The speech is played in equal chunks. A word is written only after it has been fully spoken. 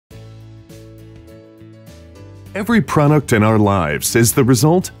Every product in our lives is the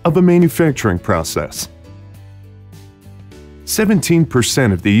result of a manufacturing process.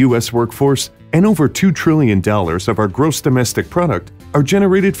 17% of the U.S. workforce and over $2 trillion of our gross domestic product are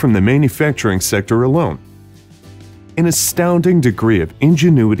generated from the manufacturing sector alone. An astounding degree of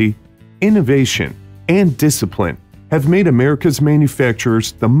ingenuity, innovation, and discipline have made America's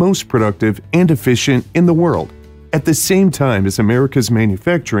manufacturers the most productive and efficient in the world, at the same time as America's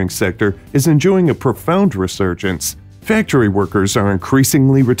manufacturing sector is enjoying a profound resurgence. Factory workers are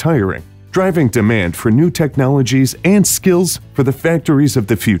increasingly retiring, driving demand for new technologies and skills for the factories of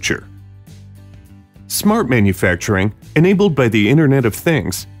the future. Smart manufacturing, enabled by the Internet of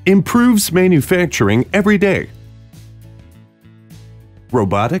Things, improves manufacturing every day.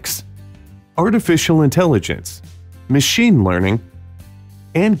 Robotics, artificial intelligence, machine learning,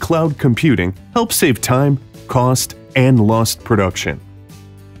 and cloud computing help save time, cost, and lost production.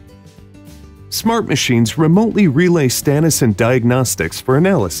 Smart machines remotely relay status and diagnostics for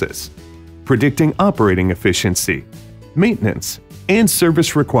analysis, predicting operating efficiency, maintenance, and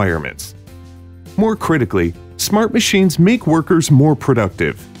service requirements. More critically, smart machines make workers more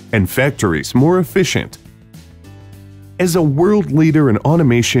productive and factories more efficient. As a world leader in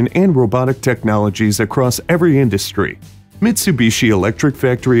automation and robotic technologies across every industry, Mitsubishi Electric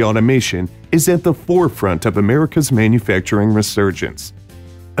Factory Automation is at the forefront of America's manufacturing resurgence,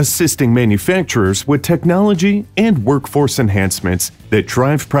 assisting manufacturers with technology and workforce enhancements that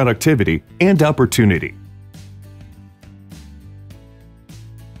drive productivity and opportunity.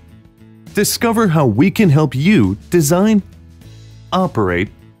 Discover how we can help you design, operate,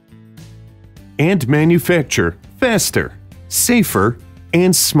 and manufacture faster, safer,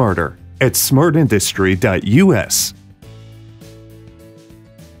 and smarter at smartindustry.us.